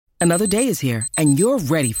Another day is here, and you're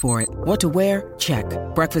ready for it. What to wear? Check.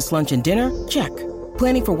 Breakfast, lunch, and dinner? Check.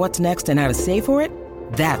 Planning for what's next and how to save for it?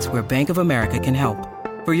 That's where Bank of America can help.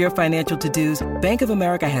 For your financial to-dos, Bank of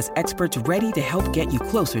America has experts ready to help get you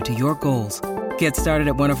closer to your goals. Get started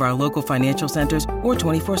at one of our local financial centers or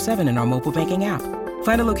 24/7 in our mobile banking app.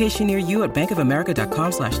 Find a location near you at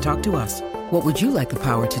bankofamerica.com/talktous. What would you like the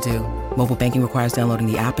power to do? Mobile banking requires downloading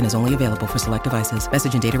the app and is only available for select devices.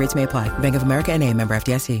 Message and data rates may apply. Bank of America N.A., member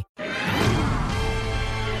FDIC.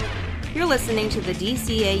 You're listening to the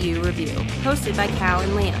DCAU Review, hosted by Cal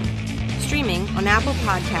and Liam. Streaming on Apple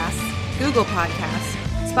Podcasts, Google Podcasts,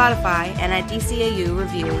 Spotify, and at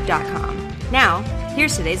DCAUreview.com. Now,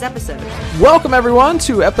 here's today's episode. Welcome, everyone,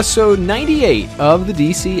 to episode 98 of the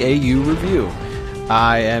DCAU Review.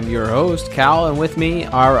 I am your host, Cal, and with me,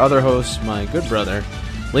 our other host, my good brother,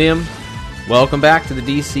 Liam. Welcome back to the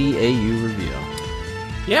DCAU Review.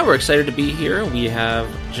 Yeah, we're excited to be here. We have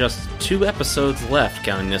just 2 episodes left,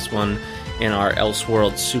 counting this one, in our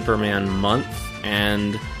Elseworlds Superman month,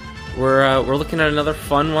 and we're looking at another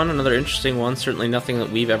fun one, another interesting one. Certainly nothing that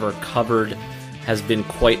we've ever covered has been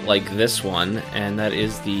quite like this one, and that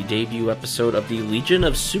is the debut episode of the Legion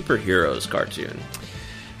of Superheroes cartoon.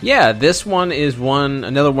 Yeah, this one is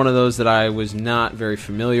another one of those that I was not very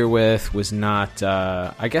familiar with, was not,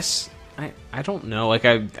 I guess, I don't know, like,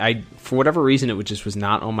 I for whatever reason, it just was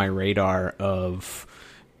not on my radar of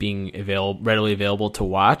being readily available to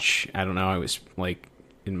watch. I don't know, I was, like,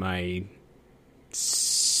 in my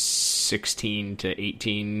 16 to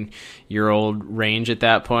 18-year-old range at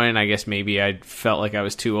that point. I guess maybe I felt like I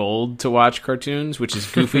was too old to watch cartoons, which is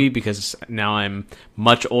goofy because now I'm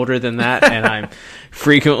much older than that and I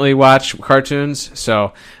frequently watch cartoons.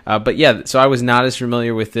 So, but yeah, so I was not as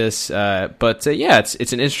familiar with this. But yeah,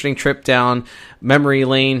 it's an interesting trip down memory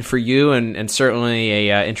lane for you, and certainly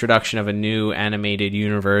a introduction of a new animated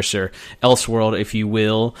universe, or Elseworld, if you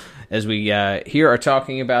will, as we here are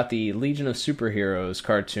talking about the Legion of Superheroes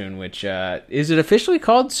cartoon, which is it officially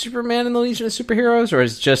called Superman and the Legion of Superheroes, or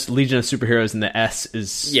is it just Legion of Superheroes and the S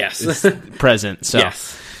is present? So,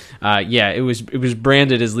 yes. Yeah, it was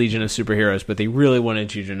branded as Legion of Superheroes, but they really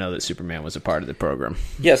wanted you to know that Superman was a part of the program.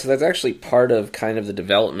 Yeah, so that's actually part of kind of the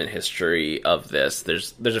development history of this.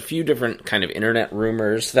 There's a few different kind of internet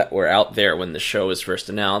rumors that were out there when the show was first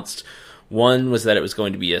announced. One was that it was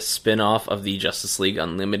going to be a spin-off of the Justice League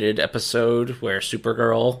Unlimited episode where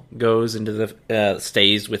Supergirl goes into the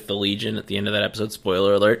stays with the Legion at the end of that episode.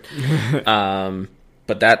 Spoiler alert.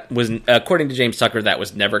 But that was, according to James Tucker, that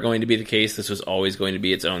was never going to be the case. This was always going to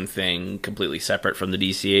be its own thing, completely separate from the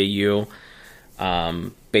DCAU.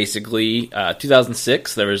 Basically,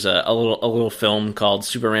 2006, there was a little film called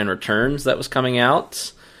Superman Returns that was coming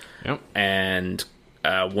out. Yep. And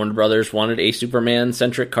Warner Brothers wanted a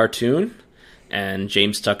Superman-centric cartoon, and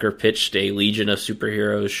James Tucker pitched a Legion of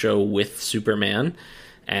Superheroes show with Superman,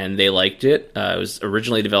 and they liked it. It was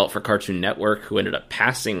originally developed for Cartoon Network, who ended up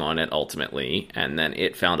passing on it ultimately, and then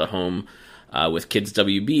it found a home with Kids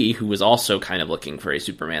WB, who was also kind of looking for a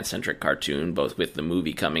Superman-centric cartoon, both with the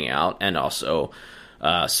movie coming out and also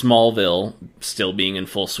Smallville still being in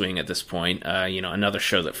full swing at this point. Another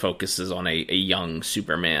show that focuses on a young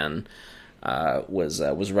Superman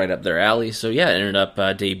was right up their alley. So yeah, it ended up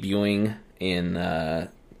debuting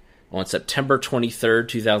on September 23rd,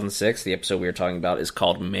 2006. The episode we were talking about is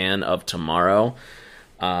called Man of Tomorrow.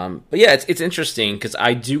 But yeah, it's interesting because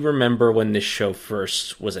I do remember when this show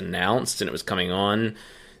first was announced and it was coming on.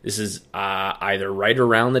 This is either right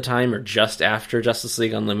around the time or just after Justice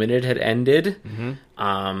League Unlimited had ended. Mm-hmm.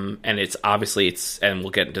 And it's obviously, and we'll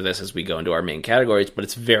get into this as we go into our main categories, but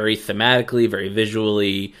it's very thematically, very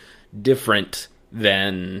visually different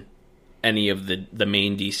than any of the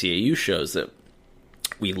main DCAU shows that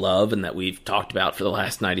we love and that we've talked about for the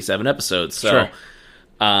last 97 episodes. So,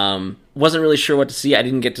 sure. Wasn't really sure what to see. I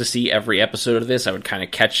didn't get to see every episode of this. I would kind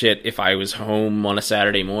of catch it if I was home on a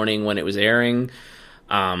Saturday morning when it was airing.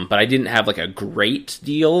 But I didn't have like a great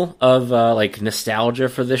deal of like nostalgia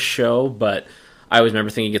for this show, but I always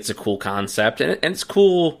remember thinking it's a cool concept, and it's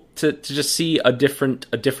cool to just see a different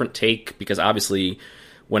take, because obviously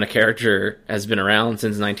when a character has been around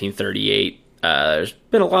since 1938, there's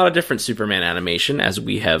been a lot of different Superman animation, as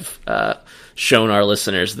we have shown our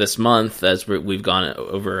listeners this month, as we've gone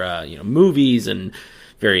over movies and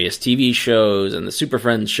various TV shows and the Super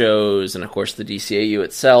Friends shows, and of course the DCAU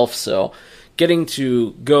itself. So getting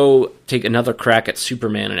to go take another crack at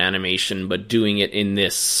Superman in animation, but doing it in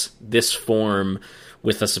this form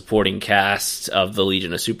with a supporting cast of the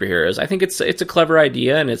Legion of Superheroes, I think it's a clever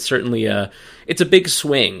idea, and it's certainly a big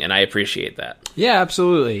swing, and I appreciate that. Yeah,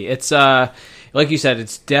 absolutely. It's like you said,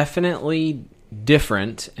 it's definitely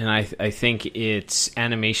different, and I think its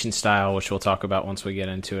animation style, which we'll talk about once we get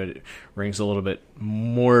into it, rings a little bit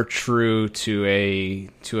more true to a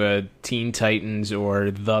Teen Titans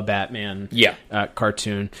or the Batman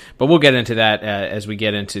cartoon. But we'll get into that as we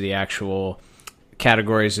get into the actual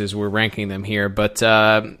categories as we're ranking them here. But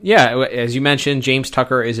as you mentioned, James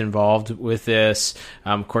Tucker is involved with this.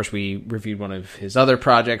 Of course, we reviewed one of his other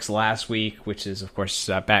projects last week, which is, of course,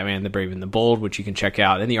 Batman the Brave and the Bold, which you can check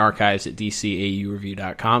out in the archives at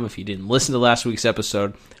dcaureview.com. If you didn't listen to last week's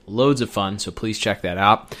episode, loads of fun, so please check that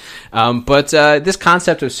out. But this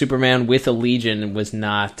concept of Superman with a Legion was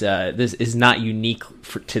not this is not unique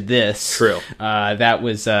to this. True. That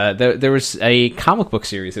was there was a comic book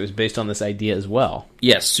series that was based on this idea as well.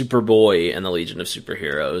 Yes, Superboy and the Legion of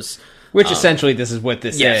Superheroes. Which essentially this is what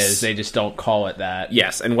this yes. is. They just don't call it that.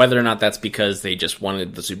 Yes, and whether or not that's because they just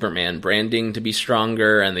wanted the Superman branding to be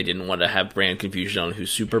stronger and they didn't want to have brand confusion on who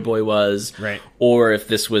Superboy was. Right. Or if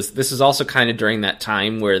this is also kind of during that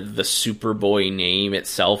time where the Superboy name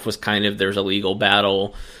itself was there's a legal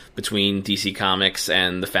battle between DC Comics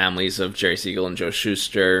and the families of Jerry Siegel and Joe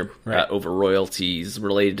Shuster over royalties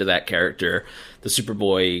related to that character. The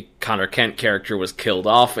Superboy Connor Kent character was killed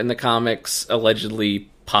off in the comics, allegedly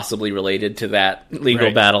possibly related to that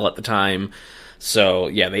legal battle at the time. So,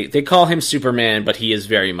 yeah, they call him Superman, but he is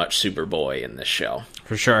very much Superboy in this show.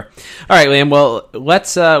 For sure. All right, Liam. Well,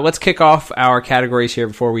 let's kick off our categories here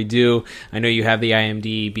before we do. I know you have the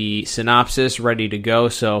IMDb synopsis ready to go,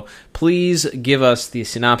 so please give us the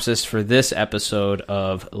synopsis for this episode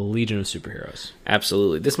of Legion of Superheroes.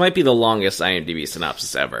 Absolutely. This might be the longest IMDb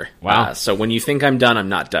synopsis ever. Wow. So when you think I'm done, I'm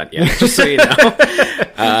not done yet, just so you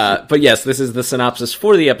know. But yes, this is the synopsis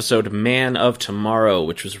for the episode Man of Tomorrow,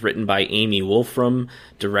 which was written by Amy Wolfram,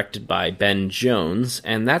 directed by Ben Jones,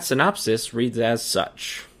 and that synopsis reads as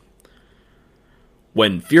such.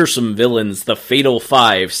 When fearsome villains, the Fatal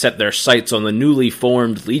Five, set their sights on the newly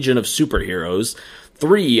formed Legion of Superheroes,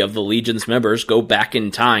 3 of the Legion's members go back in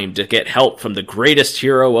time to get help from the greatest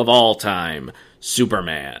hero of all time,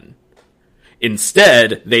 Superman.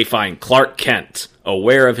 Instead, they find Clark Kent,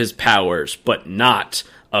 aware of his powers, but not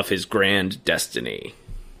of his grand destiny.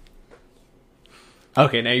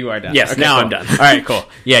 Okay, now you are done. Yes, okay, now cool. I'm done. All right, cool.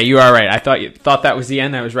 Yeah, you are right. I thought that was the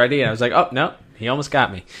end. I was ready, and I was like, oh, no, he almost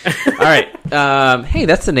got me. All right. Hey,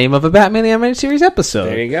 that's the name of a Batman the Animated Series episode.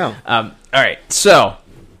 There you go. All right, so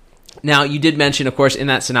now you did mention, of course, in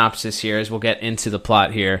that synopsis here, as we'll get into the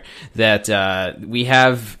plot here, that we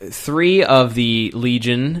have 3 of the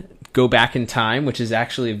Legion go back in time, which is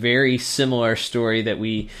actually a very similar story that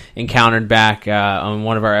we encountered back on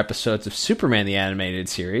one of our episodes of Superman the Animated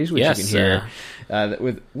Series, which you can hear.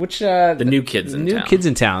 The New Kids in Town. New Kids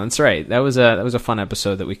in Town. That's right. That was a fun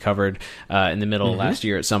episode that we covered in the middle of last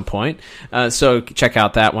year at some point. So check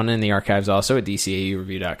out that one in the archives also at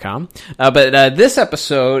dcaureview.com. But this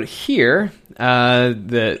episode here,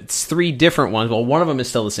 it's 3 different ones. Well, one of them is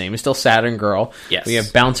still the same. It's still Saturn Girl. Yes. We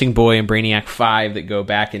have Bouncing Boy and Brainiac 5 that go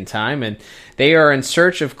back in time, and they are in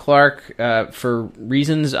search of Clark for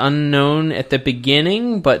reasons unknown at the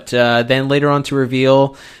beginning, but then later on to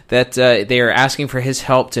reveal that they are asking for his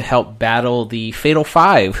help to help battle the Fatal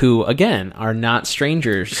Five, who, again, are not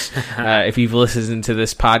strangers. If you've listened to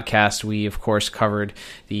this podcast, we, of course, covered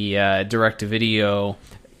the direct-to-video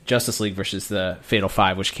Justice League versus the Fatal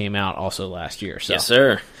Five, which came out also last year. So. Yes,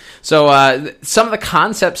 sir. So some of the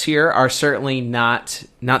concepts here are certainly not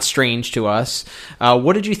strange to us.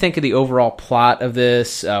 What did you think of the overall plot of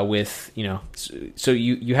this? So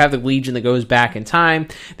you have the Legion that goes back in time.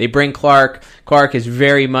 They bring Clark. Clark is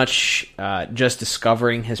very much just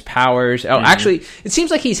discovering his powers. Oh, actually, it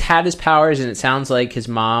seems like he's had his powers, and it sounds like his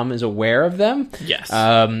mom is aware of them. Yes.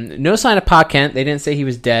 No sign of Pa Kent. They didn't say he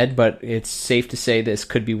was dead, but it's safe to say this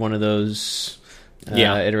could be one of those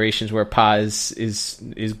iterations where Pa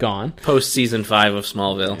is gone. Post season 5 of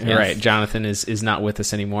Smallville. Yes. Right, Jonathan is not with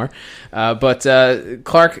us anymore. But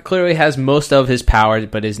Clark clearly has most of his powers,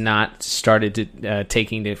 but is not started to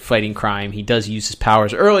taking to fighting crime. He does use his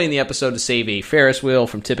powers early in the episode to save a Ferris wheel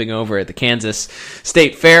from tipping over at the Kansas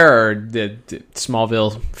State Fair, or the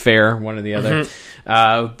Smallville Fair, one or the other.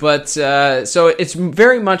 So it's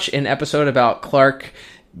very much an episode about Clark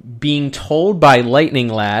being told by Lightning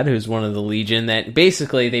Lad, who's one of the Legion, that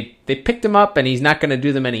basically they picked him up and he's not going to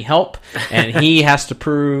do them any help, and he has to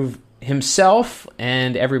prove himself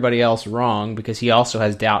and everybody else wrong because he also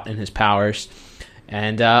has doubt in his powers,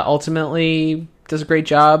 and ultimately does a great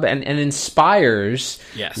job and inspires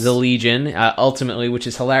Yes. the Legion ultimately, which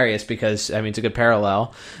is hilarious because, I mean, it's a good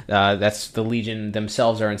parallel. That's the Legion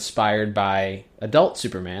themselves are inspired by adult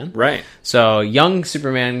Superman. Right. So young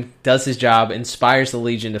Superman does his job, inspires the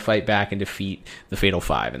Legion to fight back and defeat the Fatal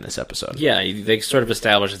Five in this episode. Yeah, they sort of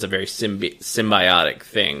establish it's a very symbiotic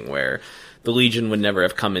thing where the Legion would never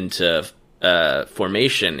have come into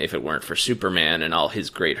formation if it weren't for Superman and all his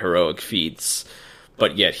great heroic feats.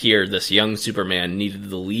 But yet here, this young Superman needed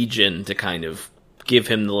the Legion to kind of give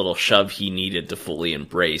him the little shove he needed to fully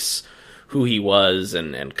embrace who he was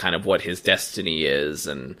and kind of what his destiny is.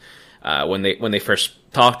 And when they first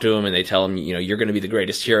talk to him and they tell him, you know, you're going to be the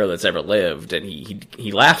greatest hero that's ever lived, and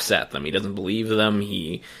he laughs at them. He doesn't believe them.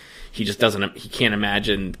 He just doesn't. He can't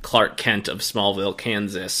imagine Clark Kent of Smallville,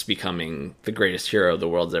 Kansas, becoming the greatest hero the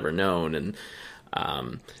world's ever known.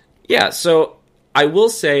 And so I will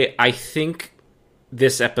say I think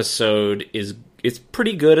this episode it's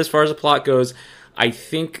pretty good as far as the plot goes. I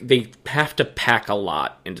think they have to pack a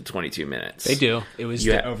lot into 22 minutes. They do. It was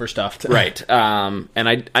overstuffed. Right. And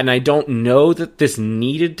I don't know that this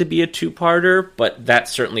needed to be a two-parter, but that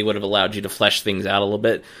certainly would have allowed you to flesh things out a little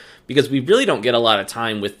bit, because we really don't get a lot of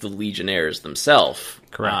time with the Legionnaires themselves.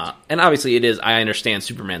 Correct. And obviously it is, I understand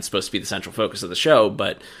Superman's supposed to be the central focus of the show,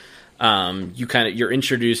 but you're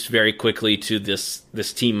introduced very quickly to this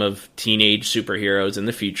team of teenage superheroes in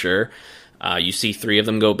the future. You see three of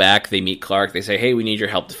them go back. They meet Clark. They say, hey, we need your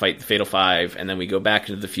help to fight the Fatal Five. And then we go back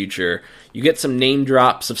into the future. You get some name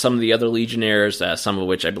drops of some of the other Legionnaires, some of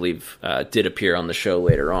which I believe did appear on the show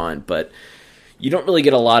later on. But you don't really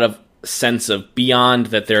get a lot of sense of, beyond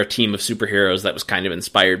that they're a team of superheroes that was kind of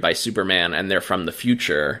inspired by Superman and they're from the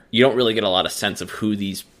future. You don't really get a lot of sense of who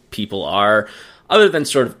these people are, other than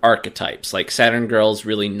sort of archetypes. Like Saturn Girl's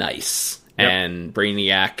really nice. Yep. And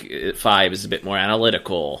Brainiac 5 is a bit more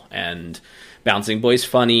analytical, and Bouncing Boy's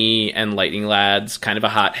funny, and Lightning Lad's kind of a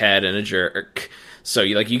hothead and a jerk. So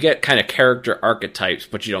you get kind of character archetypes,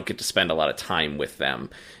 but you don't get to spend a lot of time with them.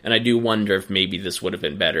 And I do wonder if maybe this would have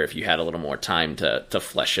been better if you had a little more time to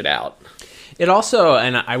flesh it out. It also,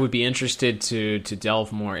 and I would be interested to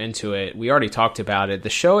delve more into it, we already talked about it, the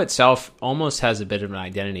show itself almost has a bit of an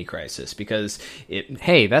identity crisis, because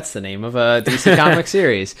that's the name of a DC comic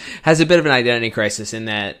series, has a bit of an identity crisis in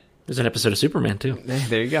that... There's an episode of Superman, too.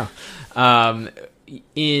 There you go.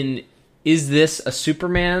 Is this a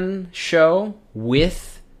Superman show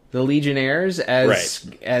with the Legionnaires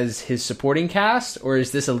as his supporting cast, or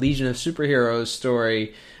is this a Legion of Superheroes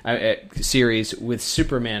series with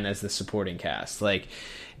Superman as the supporting cast? Like,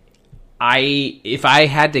 if I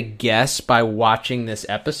had to guess by watching this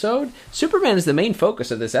episode, Superman is the main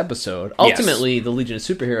focus of this episode. Ultimately, the Legion of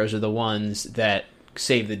Superheroes are the ones that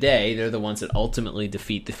save the day. They're the ones that ultimately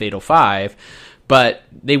defeat the Fatal Five. But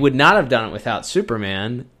they would not have done it without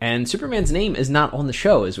Superman, and Superman's name is not on the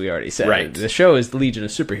show, as we already said. Right. The show is the Legion of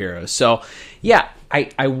Superheroes. So, yeah,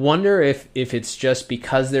 I wonder if it's just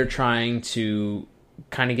because they're trying to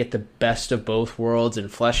kind of get the best of both worlds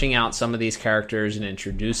and fleshing out some of these characters and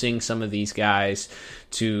introducing some of these guys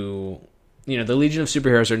to, the Legion of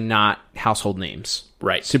Superheroes are not household names.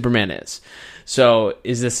 Right. Superman is. So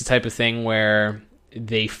is this the type of thing where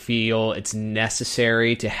they feel it's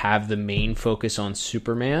necessary to have the main focus on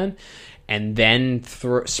Superman and then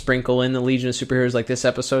sprinkle in the Legion of Superheroes like this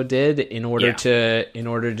episode did in order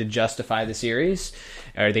to justify the series?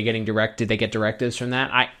 Are they getting did they get directives from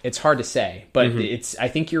that? It's hard to say, but I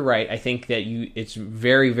think you're right. I think that it's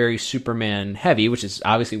very, very Superman heavy, which is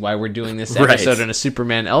obviously why we're doing this episode in a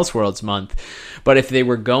Superman Elseworlds month. But if they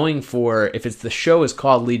were going if the show is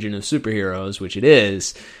called Legion of Superheroes, which it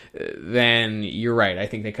is, then you're right. I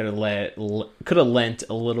think they could have lent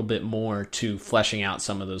a little bit more to fleshing out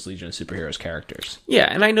some of those Legion of Superheroes characters.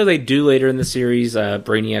 Yeah, and I know they do later in the series.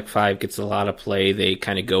 Brainiac 5 gets a lot of play. They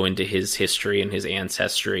kind of go into his history and his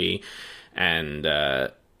ancestry, and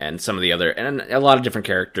some of the other, and a lot of different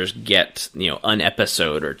characters get an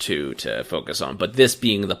episode or two to focus on. But this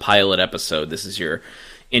being the pilot episode, this is your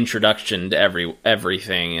introduction to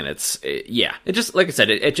everything, and it just, like I said,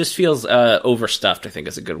 it just feels overstuffed, I think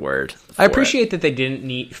is a good word. I appreciate that they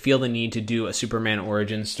didn't feel the need to do a Superman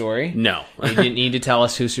origin story. No. They didn't need to tell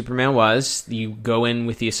us who Superman was. You go in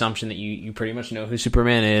with the assumption that you pretty much know who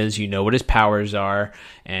Superman is, you know what his powers are,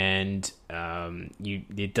 and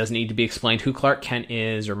it doesn't need to be explained who Clark Kent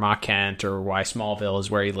is, or Ma Kent, or why Smallville is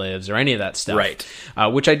where he lives, or any of that stuff. Right.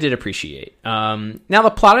 Which I did appreciate. Now,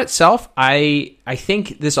 the plot itself, I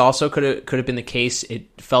think this also could have been the case.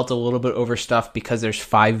 It felt a little bit overstuffed because there's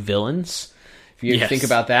 5 villains. If you think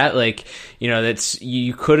about that,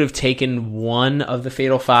 you could have taken one of the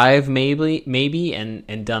Fatal Five maybe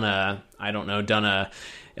and done a I don't know, done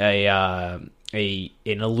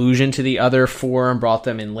an allusion to the other four and brought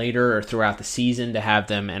them in later or throughout the season to have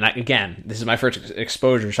them. And again, this is my first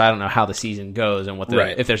exposure, so I don't know how the season goes and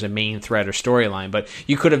if there's a main thread or storyline. But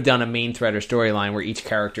you could have done a main thread or storyline where each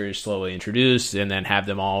character is slowly introduced and then have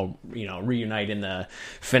them all, reunite in the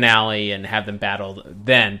finale and have them battle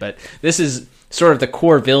then. But this is sort of the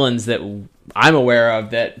core villains that I'm aware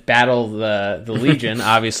of that battle the Legion.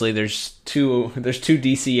 Obviously, there's two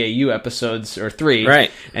DCAU episodes, or three,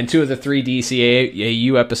 right? And two of the three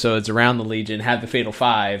DCAU episodes around the Legion have the Fatal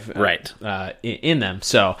Five, right, in them.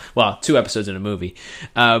 So, well, 2 episodes in a movie.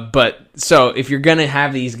 But so if you're gonna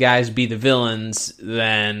have these guys be the villains,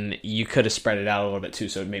 then you could have spread it out a little bit too,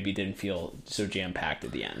 so it maybe didn't feel so jam packed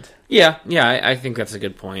at the end. Yeah, I think that's a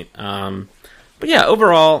good point. But yeah,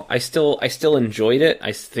 overall, I still enjoyed it.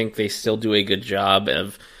 I think they still do a good job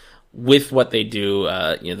with what they do.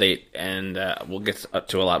 We'll get up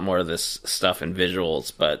to a lot more of this stuff in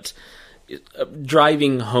visuals, but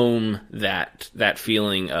driving home that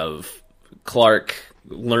feeling of Clark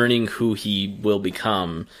learning who he will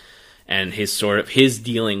become, and his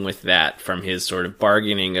dealing with that from his sort of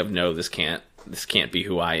bargaining of, no, this can't be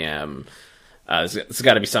who I am. It's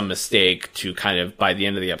got to be some mistake to kind of, by the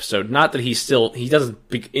end of the episode, not that he doesn't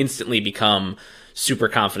instantly become super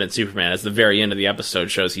confident Superman. As the very end of the episode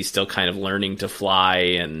shows, he's still kind of learning to fly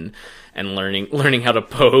and learning how to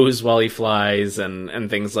pose while he flies and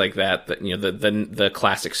things like that. The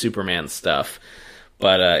classic Superman stuff.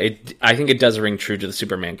 But I think it does ring true to the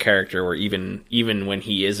Superman character, where even when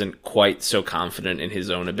he isn't quite so confident in his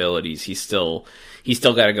own abilities, he's still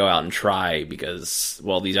got to go out and try, because,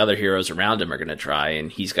 well, these other heroes around him are going to try,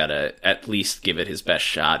 and he's got to at least give it his best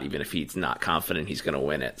shot, even if he's not confident he's going to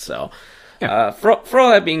win it. So, yeah. For all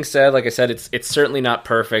that being said, like I said, it's certainly not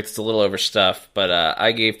perfect. It's a little overstuffed, but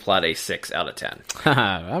I gave Plot a 6 out of 10.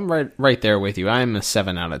 I'm right there with you. I'm a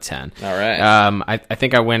 7 out of 10. All right. I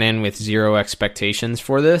think I went in with 0 expectations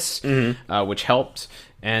for this, which helped.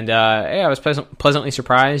 And I was pleasantly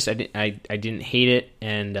surprised. I didn't hate it,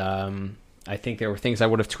 and I think there were things I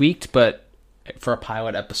would have tweaked, but for a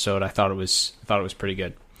pilot episode, I thought it was pretty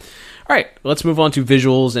good. All right, let's move on to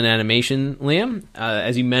visuals and animation, Liam.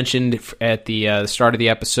 As you mentioned at the start of the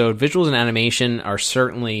episode, visuals and animation are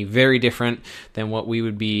certainly very different than what we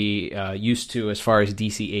would be used to as far as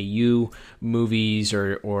DCAU movies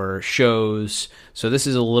or shows. So this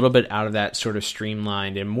is a little bit out of that sort of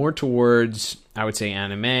streamlined and more towards, I would say,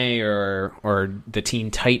 anime or the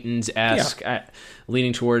Teen Titans-esque,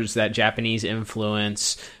 leaning towards that Japanese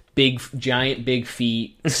influence. Giant big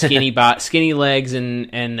feet, skinny legs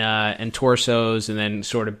and torsos, and then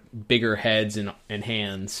sort of bigger heads and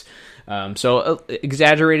hands. So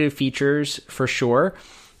exaggerated features for sure.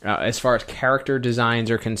 As far as character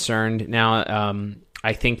designs are concerned, now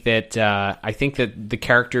I think that the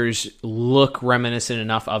characters look reminiscent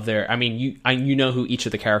enough of their. I mean, you know who each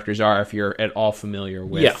of the characters are if you're at all familiar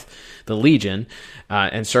with the Legion,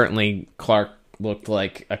 and certainly Clark looked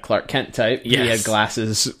like a Clark Kent type. Yes. He had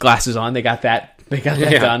glasses on. They got that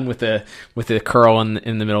done with the curl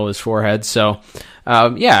in the middle of his forehead. So,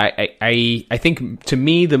 I think to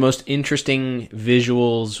me the most interesting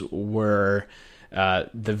visuals were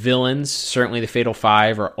the villains. Certainly the Fatal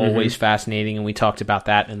Five are always fascinating, and we talked about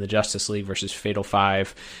that in the Justice League versus Fatal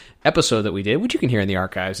Five episode that we did, which you can hear in the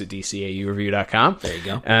archives at dcaureview.com. There you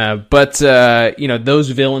go. But those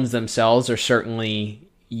villains themselves are certainly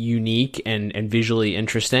unique and visually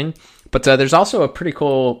interesting. But there's also a pretty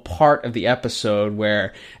cool part of the episode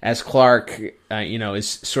where, as Clark is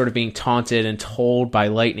sort of being taunted and told by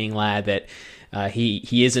Lightning Lad that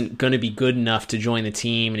he isn't going to be good enough to join the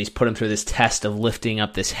team, and he's put him through this test of lifting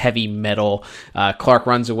up this heavy metal, Clark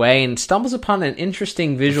runs away and stumbles upon an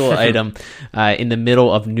interesting visual item in the middle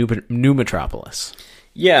of New Metropolis.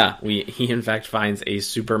 Yeah, he in fact finds a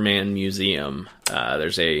Superman museum.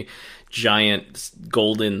 There's a giant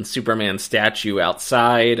golden Superman statue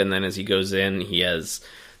outside, and then as he goes in,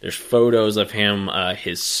 there's photos of him.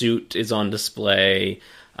 His suit is on display,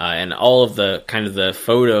 and all of the kind of the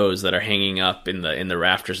photos that are hanging up in the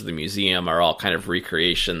rafters of the museum are all kind of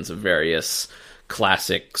recreations of various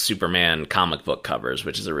classic Superman comic book covers,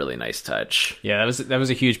 which is a really nice touch. Yeah, that was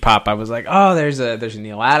a huge pop. I was like, oh, there's a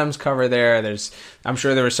Neil Adams cover there. I'm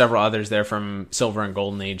sure there were several others there from Silver and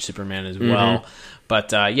Golden Age Superman as well.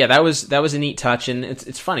 But yeah, that was a neat touch, and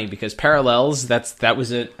it's funny because parallels. That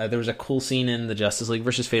was it. There was a cool scene in the Justice League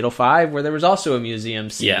versus Fatal 5 where there was also a museum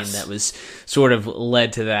scene that was sort of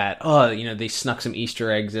led to that. Oh, they snuck some Easter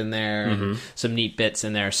eggs in there and some neat bits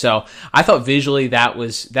in there. So I thought visually that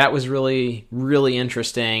was really, really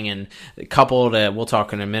interesting, and coupled. We'll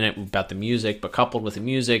talk in a minute about the music, but coupled with the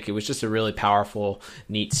music, it was just a really powerful,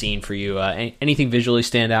 neat scene for you. Anything visually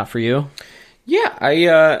stand out for you? Yeah,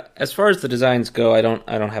 I as far as the designs go, I don't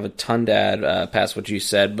have a ton to add past what you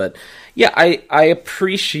said, but yeah, I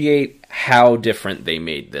appreciate how different they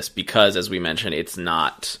made this because, as we mentioned, it's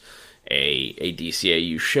not a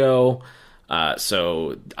DCAU show.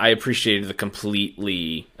 So I appreciated the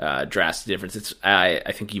completely drastic difference.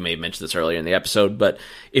 I think you may have mentioned this earlier in the episode, but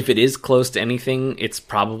if it is close to anything, it's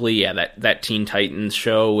probably that Teen Titans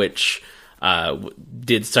show, which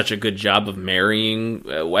did such a good job of marrying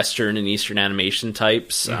Western and Eastern animation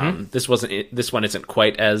types. This one isn't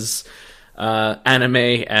quite as anime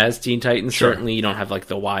as Teen Titans. Sure. Certainly, you don't have like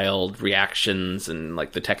the wild reactions and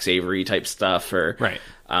like the Tex Avery type stuff, right.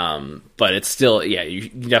 But it's still, you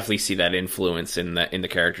definitely see that influence in the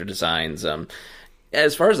character designs.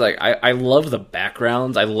 As far as I love the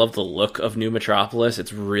backgrounds. I love the look of New Metropolis.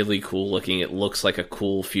 It's really cool looking. It looks like a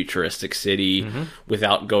cool futuristic city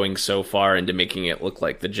without going so far into making it look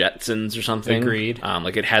like the Jetsons or something. Agreed.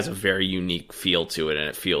 Like it has a very unique feel to it, and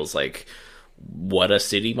it feels like what a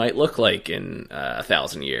city might look like in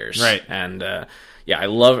 1,000 years. Right. And I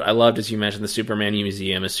loved, as you mentioned, the Superman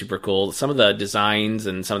Museum is super cool. Some of the designs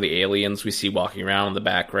and some of the aliens we see walking around in the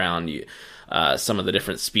background, some of the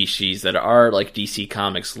different species that are like DC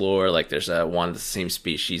Comics lore, like there's one of the same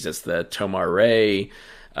species as the Tomar Ray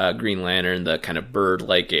Green Lantern, the kind of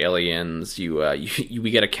bird-like aliens.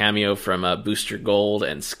 We get a cameo from Booster Gold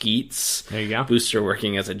and Skeets. There you go. Booster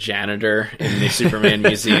working as a janitor in the Superman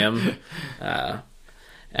Museum. They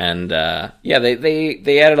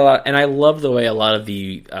added a lot, and I love the way a lot of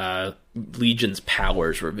the Legion's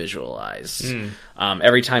powers were visualized.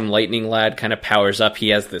 Every time Lightning Lad kind of powers up, he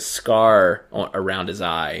has this scar around his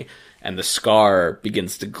eye, and the scar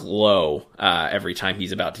begins to glow every time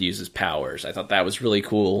he's about to use his powers. I thought that was really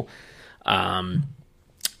cool. I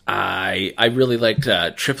really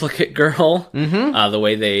liked Triplicate Girl, the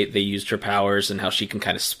way they used her powers and how she can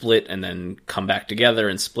kind of split and then come back together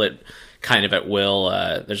and split kind of at will.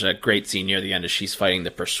 There's a great scene near the end as she's fighting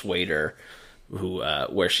the Persuader,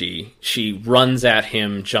 where she runs at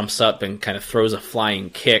him, jumps up, and kind of throws a flying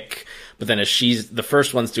kick. But then as she's the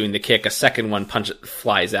first one's doing the kick, a second one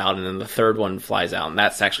flies out, and then the third one flies out, and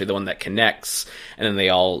that's actually the one that connects. And then they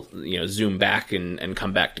all zoom back and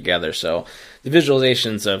come back together. So the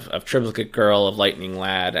visualizations of Triplicate Girl, of Lightning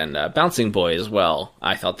Lad, and Bouncing Boy as well,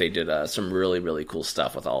 I thought they did some really, really cool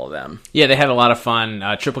stuff with all of them. Yeah, they had a lot of fun.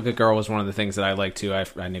 Triplicate Girl was one of the things that I liked too.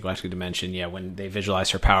 I neglected to mention, when they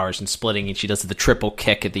visualize her powers and splitting, and she does the triple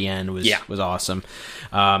kick at the end was awesome.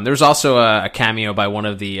 There was also a cameo by one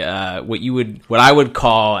of the what I would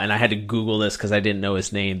call, and I had to Google this because I didn't know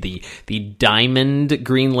his name, the Diamond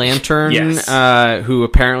Green Lantern, who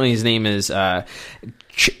apparently his name is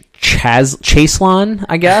Chaselon,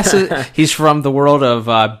 I guess. He's from the world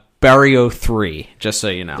of Barrio 3, just so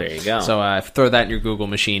you know. There you go. So throw that in your Google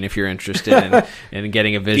machine if you're interested in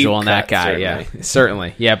getting a visual on that guy. Certainly. Yeah,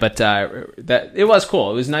 certainly. Yeah, but that it was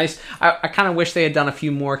cool. It was nice. I kind of wish they had done a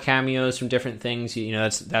few more cameos from different things.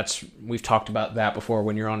 That's we've talked about that before.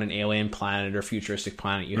 When you're on an alien planet or futuristic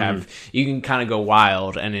planet, you can kind of go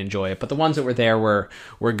wild and enjoy it. But the ones that were there were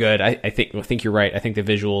good. I think you're right. I think the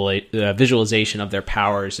visualization of their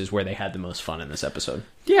powers is where they had the most fun in this episode.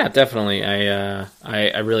 Yeah, definitely.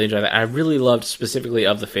 I really enjoy that. I really loved, specifically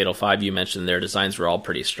of the Fatal Five, you mentioned their designs were all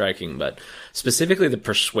pretty striking, but specifically the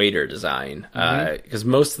Persuader design, because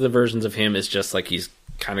most of the versions of him is just like he's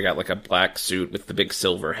kind of got like a black suit with the big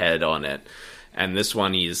silver head on it, and this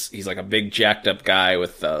one he's like a big jacked up guy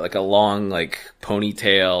with like a long like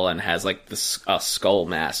ponytail and has like this skull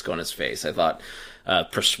mask on his face. I thought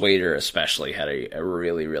Persuader especially had a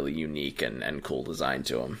really, really unique and cool design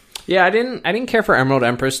to him. Yeah, I didn't care for Emerald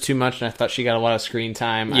Empress too much, and I thought she got a lot of screen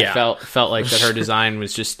time. Yeah. I felt like that her design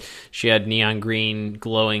was just, she had neon green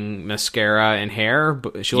glowing mascara and hair,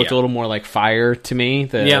 but she looked a little more like Fire to me.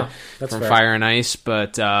 That's from fair. Fire and Ice,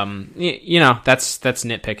 but that's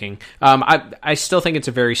nitpicking. I still think it's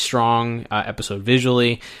a very strong episode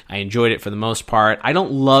visually. I enjoyed it for the most part. I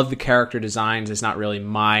don't love the character designs. It's not really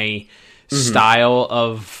my style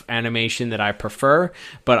of animation that I prefer,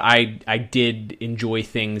 but I did enjoy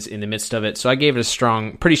things in the midst of it, so I gave it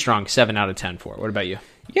a pretty strong 7 out of 10 for it. What about you?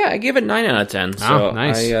 Yeah, I gave it 9 out of 10. So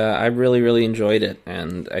nice. I really, really enjoyed it,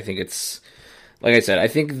 and I think it's like I said, I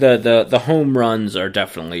think the home runs are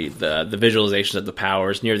definitely the visualizations of the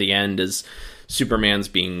powers near the end as Superman's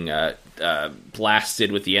being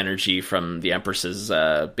blasted with the energy from the Empress's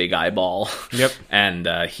big eyeball. Yep. And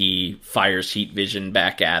he fires heat vision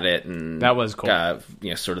back at it, and that was cool.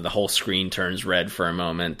 Sort of the whole screen turns red for a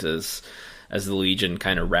moment as the Legion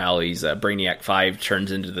kind of rallies. Brainiac 5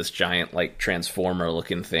 turns into this giant like transformer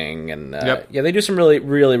looking thing, and they do some really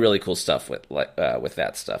really really cool stuff with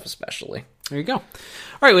that stuff especially. There you go.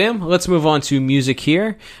 All right, Liam, let's move on to music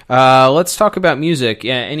here. Let's talk about music.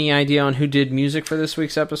 Yeah, any idea on who did music for this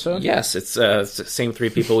week's episode? Yes, it's the same three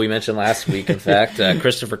people we mentioned last week, in fact.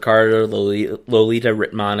 Christopher Carter, Lolita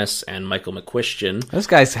Ritmanis, and Michael McQuistion. Those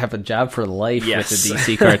guys have a job for life with the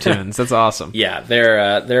DC cartoons. That's awesome. Yeah,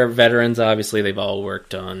 they're veterans, obviously. They've all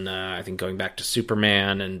worked on, I think, going back to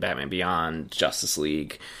Superman and Batman Beyond, Justice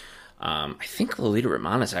League. I think Lolita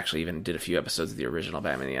Ritmanis actually even did a few episodes of the original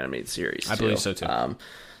Batman the Animated Series, too. I believe so, too.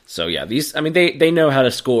 So yeah, they know how to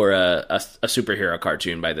score a superhero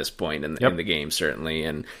cartoon by this point in the game, certainly.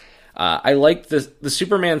 And I like the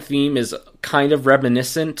Superman theme is kind of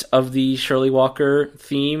reminiscent of the Shirley Walker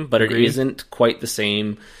theme, but Agreed. It isn't quite the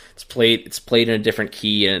same. It's played in a different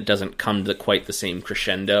key, and it doesn't come to quite the same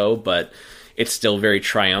crescendo, but it's still very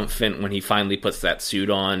triumphant when he finally puts that suit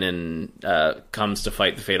on and comes to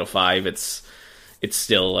fight the Fatal Five. It's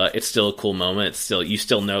still a cool moment. You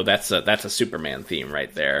still know that's a Superman theme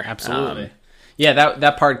right there. Absolutely. Yeah,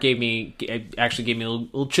 that part actually gave me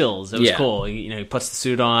little chills. It was cool. He puts the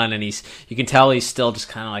suit on, and you can tell he's still just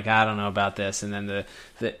kind of like, I don't know about this. And then the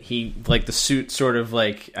suit sort of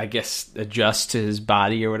like, I guess, adjusts to his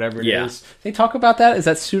body or whatever it is. They talk about that. Is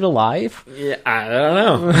that suit alive? Yeah, I don't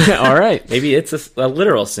know. All right, maybe it's a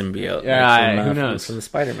literal symbiote. Yeah, who knows? From the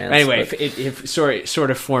Spider-Man. Anyway, if sort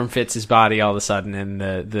of form fits his body all of a sudden, and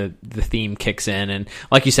the theme kicks in, and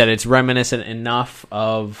like you said, it's reminiscent enough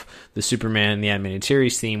of the Superman the Animated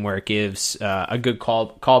Series theme where it gives a good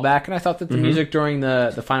callback. And I thought that the music during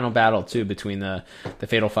the final battle too between the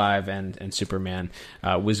Fatal Five and Superman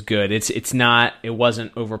was good. It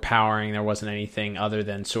wasn't overpowering. There wasn't anything other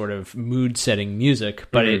than sort of mood setting music,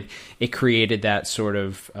 but it created that sort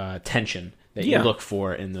of tension that you look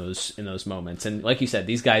for in those moments. And like you said,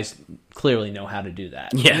 these guys clearly know how to do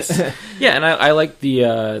that. Yes. Yeah, and I like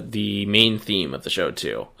the main theme of the show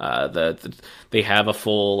too. They have a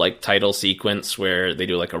full like title sequence where they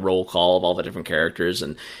do like a roll call of all the different characters,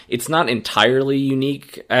 and it's not entirely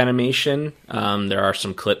unique animation. There are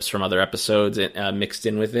some clips from other episodes mixed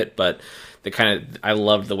in with it, but I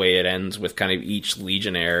love the way it ends with kind of each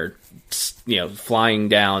Legionnaire, flying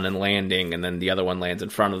down and landing, and then the other one lands in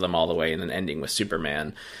front of them all the way, and then ending with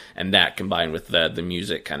Superman. And that combined with the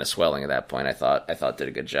music kind of swelling at that point, I thought did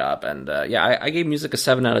a good job. And I gave music a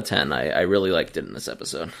 7 out of 10. I really liked it in this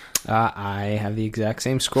episode. I have the exact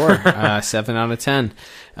same score, 7 out of 10.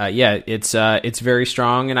 It's very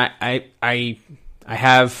strong, and I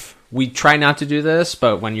have. We try not to do this,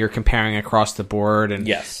 but when you're comparing across the board, and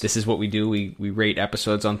this is what we do, we rate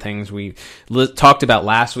episodes on things. We talked about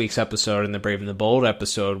last week's episode and the Brave and the Bold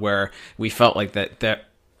episode, where we felt like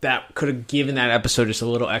that could have given that episode just a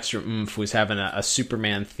little extra oomph, was having a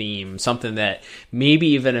Superman theme, something that maybe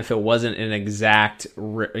even if it wasn't an exact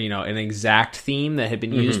theme that had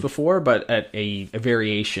been used before, but a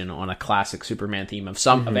variation on a classic Superman theme of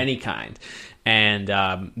any kind.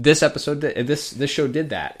 And this episode, this show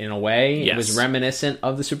did that in a way. It was reminiscent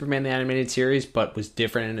of the Superman the Animated Series, but was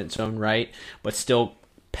different in its own right, but still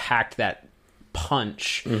packed that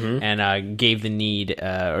punch and gave the need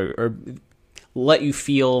or let you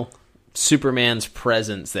feel Superman's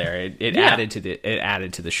presence there. It added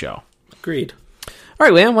to the show. Agreed. All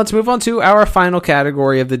right, Liam, let's move on to our final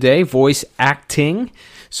category of the day: voice acting.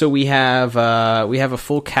 So we have a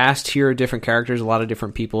full cast here of different characters, a lot of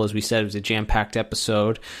different people. As we said, it was a jam-packed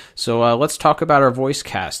episode. So let's talk about our voice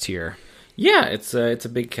cast here. Yeah, it's a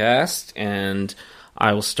big cast, and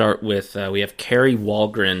I will start with we have Carrie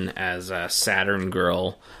Walgren as Saturn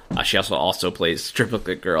Girl. She also plays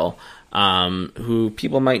Triplicate Girl, who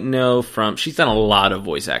people might know from. She's done a lot of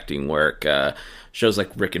voice acting work. Shows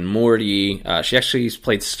like Rick and Morty. She actually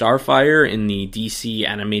played Starfire in the DC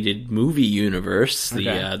animated movie universe,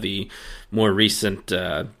 the more recent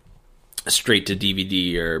straight to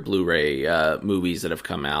DVD or Blu-ray movies that have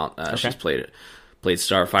come out. She's played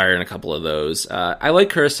Starfire in a couple of those. I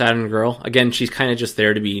like her as Saturn Girl. Again, she's kind of just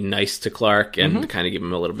there to be nice to Clark and kind of give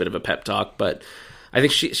him a little bit of a pep talk, but I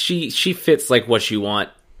think she fits like what you want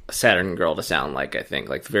Saturn Girl to sound like. I think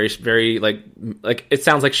like very very like it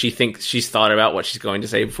sounds like she thinks she's thought about what she's going to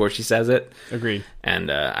say before she says it. Agreed.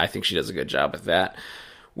 And I think she does a good job with that.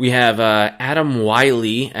 We have Adam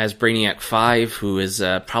Wiley as Brainiac 5, who is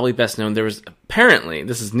probably best known. There was, apparently,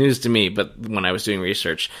 this is news to me, but when I was doing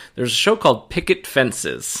research, there's a show called Picket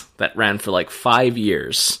Fences that ran for like 5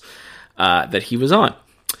 years that he was on.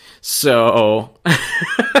 So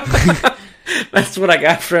that's what I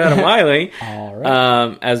got for Adam Wiley. All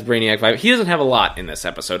right. As Brainiac 5. He doesn't have a lot in this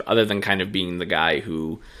episode, other than kind of being the guy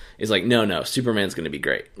who is like, no, Superman's going to be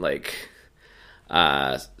great. Like,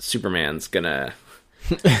 Superman's going to...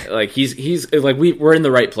 like he's like we're in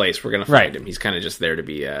the right place. We're gonna find him. He's kind of just there to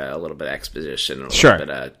be a little bit of exposition, and a little bit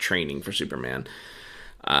of training for Superman.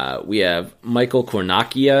 We have Michael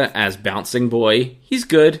Cornacchia as Bouncing Boy. He's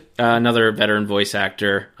good. Another veteran voice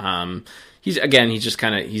actor. He's just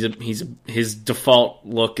kind of his default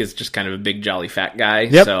look is just kind of a big jolly fat guy.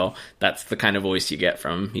 Yep. So that's the kind of voice you get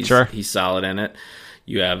from him. He's solid in it.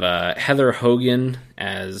 You have Heather Hogan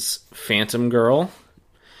as Phantom Girl,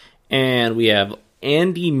 and we have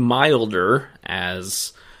Andy Milder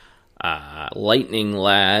as Lightning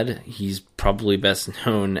Lad. He's probably best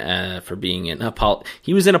known for being in Apollo.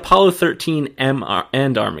 He was in Apollo 13 and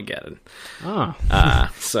Armageddon. Oh.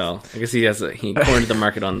 So I guess he cornered the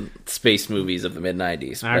market on space movies of the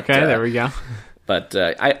mid-90s. Okay, there we go. But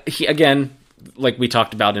he again, like we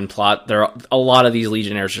talked about in plot, there are a lot of these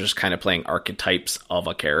Legionnaires are just kind of playing archetypes of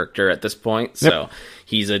a character at this point. So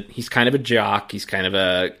he's kind of a jock. He's kind of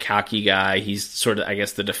a cocky guy. He's sort of, I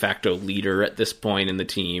guess, the de facto leader at this point in the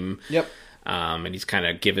team. Yep. And he's kind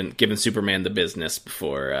of giving Superman the business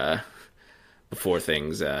before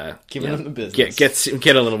things giving him the business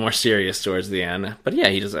get a little more serious towards the end. But yeah,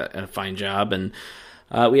 he does a fine job. And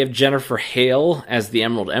we have Jennifer Hale as the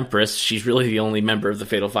Emerald Empress. She's really the only member of the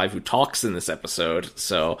Fatal Five who talks in this episode.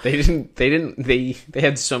 So they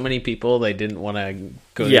had so many people, they didn't want to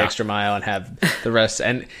go the extra mile and have the rest,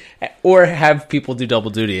 or have people do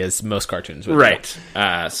double duty as most cartoons would. Right.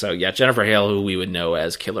 So yeah, Jennifer Hale, who we would know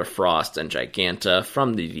as Killer Frost and Giganta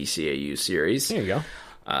from the DCAU series. There you go.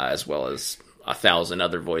 As well as 1,000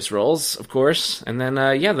 other voice roles, of course. And then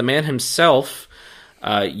the man himself.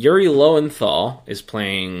 Yuri Lowenthal is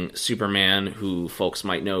playing Superman, who folks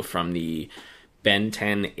might know from the Ben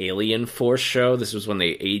 10 Alien Force show. This was when they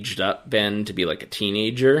aged up Ben to be like a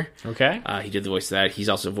teenager. Okay. He did the voice of that. He's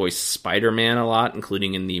also voiced Spider-Man a lot,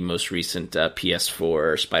 including in the most recent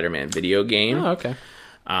PS4 Spider-Man video game. Oh, okay.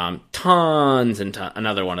 Tons and tons.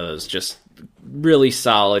 Another one of those just really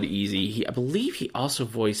solid, easy. I believe he also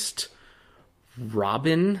voiced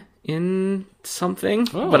Robin in something,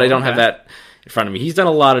 but I don't have that in front of me. He's done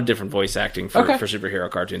a lot of different voice acting for superhero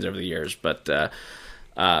cartoons over the years, but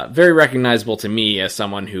very recognizable to me as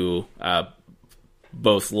someone who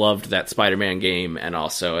both loved that Spider-Man game and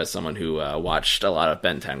also as someone who watched a lot of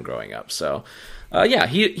Ben 10 growing up. So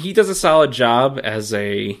he does a solid job as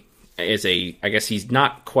a I guess he's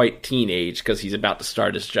not quite teenage because he's about to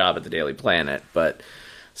start his job at the Daily Planet, but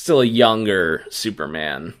still a younger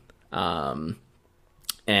Superman.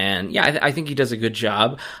 And yeah, I think he does a good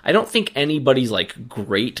job. I don't think anybody's like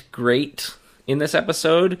great in this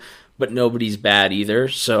episode, but nobody's bad either.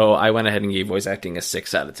 So I went ahead and gave voice acting a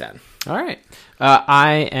 6 out of 10. All right.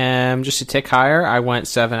 I am just a tick higher. I went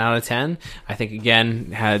 7 out of 10. I think,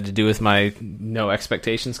 again, had to do with my no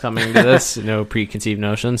expectations coming to this, no preconceived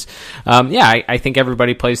notions. I think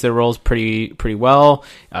everybody plays their roles pretty well.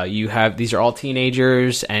 These are all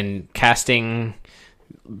teenagers, and casting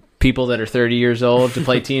people that are 30 years old to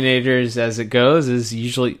play teenagers as it goes they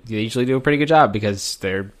usually do a pretty good job because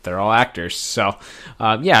they're all actors. So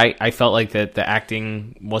I felt like that the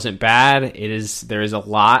acting wasn't bad. There is a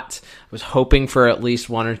lot. I was hoping for at least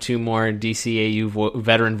one or two more DCAU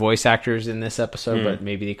veteran voice actors in this episode, but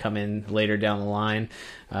maybe they come in later down the line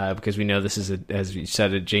because we know this is as you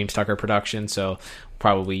said, a James Tucker production, so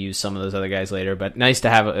probably use some of those other guys later, but nice to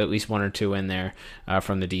have at least one or two in there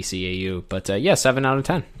from the DCAU. But 7 out of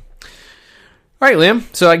 10. All right, Liam.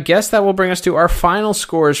 So I guess that will bring us to our final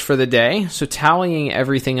scores for the day. So tallying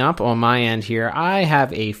everything up on my end here, I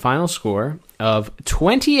have a final score of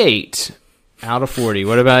 28 out of 40.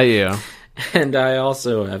 What about you? And I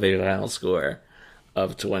also have a final score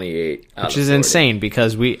of 28 out which of is 40. Insane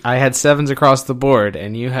because I had 7s across the board,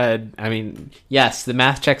 and you had, yes, the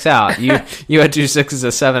math checks out. You had 2 6s,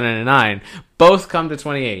 a 7, and a 9. Both come to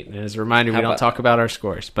 28. And as a reminder, we don't talk about our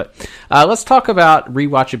scores. But let's talk about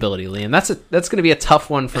rewatchability, Liam. That's going to be a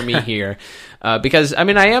tough one for me here because,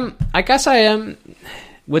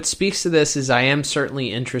 what speaks to this is I am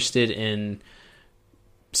certainly interested in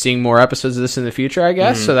seeing more episodes of this in the future, I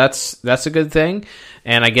guess. So that's a good thing.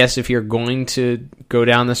 And I guess if you're going to go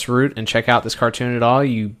down this route and check out this cartoon at all,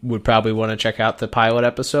 you would probably want to check out the pilot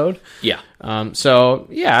episode. Yeah. So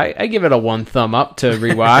yeah, I give it a 1 thumb up to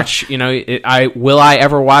rewatch. Will I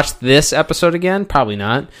ever watch this episode again? Probably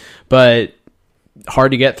not. But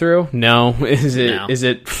hard to get through? No. Is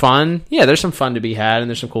it fun? Yeah, there's some fun to be had, and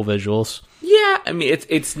there's some cool visuals. Yeah, I mean,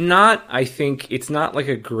 it's not, I think, it's not like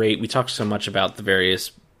a great, we talked so much about the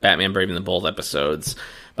various Batman Brave and the Bold episodes,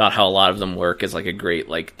 about how a lot of them work as like a great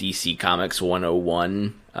like DC Comics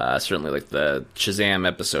 101. Certainly like the Shazam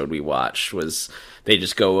episode we watched was, they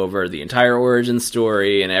just go over the entire origin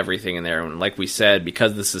story and everything in there. And like we said,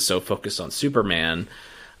 because this is so focused on Superman,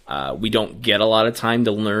 we don't get a lot of time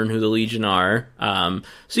to learn who the Legion are.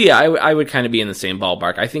 So yeah, I would kind of be in the same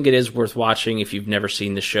ballpark. I think it is worth watching if you've never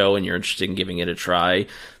seen the show and you're interested in giving it a try.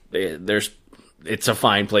 It's a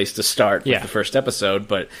fine place to start with the first episode,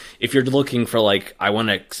 but if you're looking for like, I want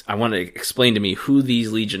to explain to me who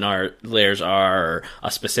these Legionnaires are, or a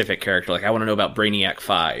specific character, like I want to know about Brainiac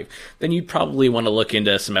 5, then you'd probably want to look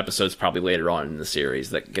into some episodes probably later on in the series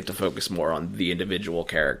that get to focus more on the individual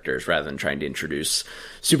characters rather than trying to introduce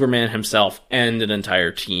Superman himself and an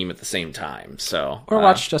entire team at the same time. So, or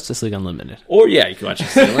watch Justice League Unlimited. Or you can watch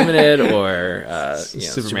Justice League Unlimited, or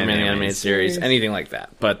Superman the animated series, anything like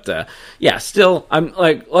that. But still, I'm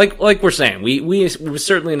like we're saying, we was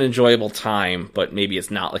certainly an enjoyable time, but maybe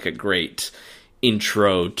it's not like a great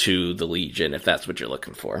intro to the Legion if that's what you're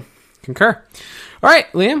looking for. Concur. All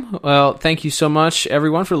right, Liam. Well, thank you so much,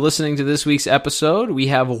 everyone, for listening to this week's episode. We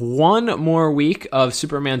have one more week of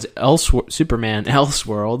Superman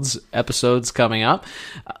Elseworlds episodes coming up.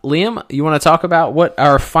 Liam, you want to talk about what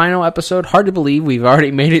our final episode? Hard to believe we've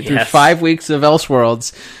already made it through 5 weeks of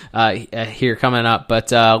Elseworlds here coming up.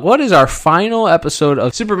 But what is our final episode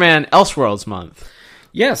of Superman Elseworlds month?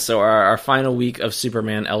 Yes, so our final week of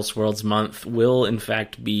Superman Elseworlds month will, in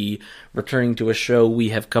fact, be returning to a show we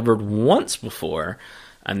have covered once before,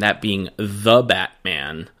 and that being The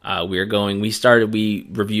Batman. We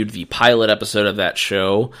reviewed the pilot episode of that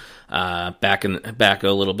show back a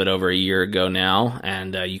little bit over a year ago now,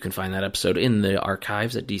 and you can find that episode in the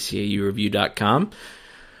archives at dcaureview.com.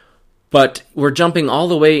 But we're jumping all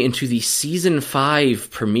the way into the Season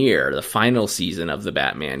 5 premiere, the final season of The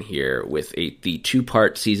Batman here, with the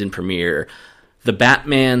 2-part season premiere, The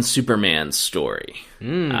Batman-Superman Story.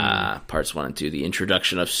 Parts 1 and 2, the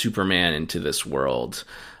introduction of Superman into this world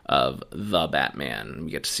of The Batman.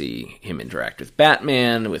 We get to see him interact with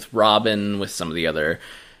Batman, with Robin, with some of the other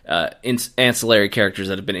ancillary characters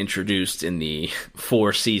that have been introduced in the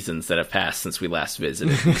 4 seasons that have passed since we last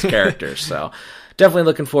visited these characters. So definitely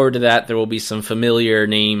looking forward to that. There will be some familiar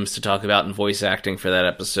names to talk about in voice acting for that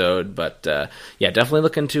episode, but definitely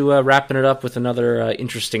looking to wrapping it up with another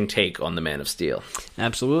interesting take on the Man of Steel.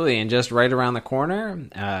 Absolutely, and just right around the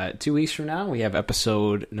corner, 2 weeks from now, we have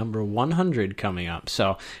episode number 100 coming up,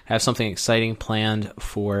 so have something exciting planned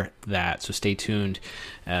for that, so stay tuned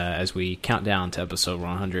as we count down to episode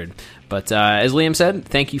 100. But as Liam said,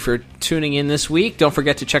 thank you for tuning in this week. Don't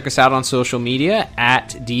forget to check us out on social media at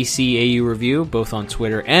DCAU Review, both on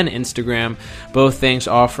Twitter and Instagram. Both things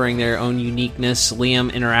offering their own uniqueness.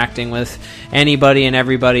 Liam interacting with anybody and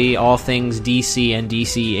everybody, all things DC and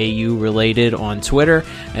DCAU related on Twitter.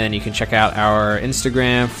 And then you can check out our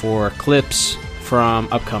Instagram for clips from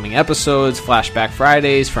upcoming episodes, Flashback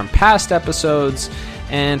Fridays from past episodes,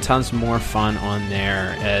 and tons more fun on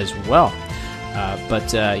there as well.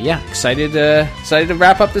 Excited to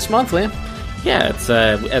wrap up this month, Liam. Yeah, it's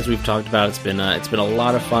as we've talked about, it's been a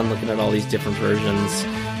lot of fun looking at all these different versions,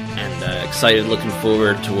 and excited, looking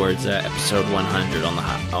forward towards episode 100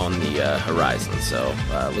 on the horizon. So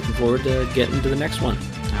looking forward to getting to the next one.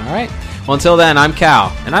 All right. Well, until then, I'm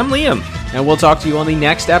Cal, and I'm Liam, and we'll talk to you on the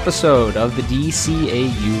next episode of the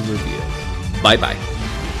DCAU Review. Bye bye.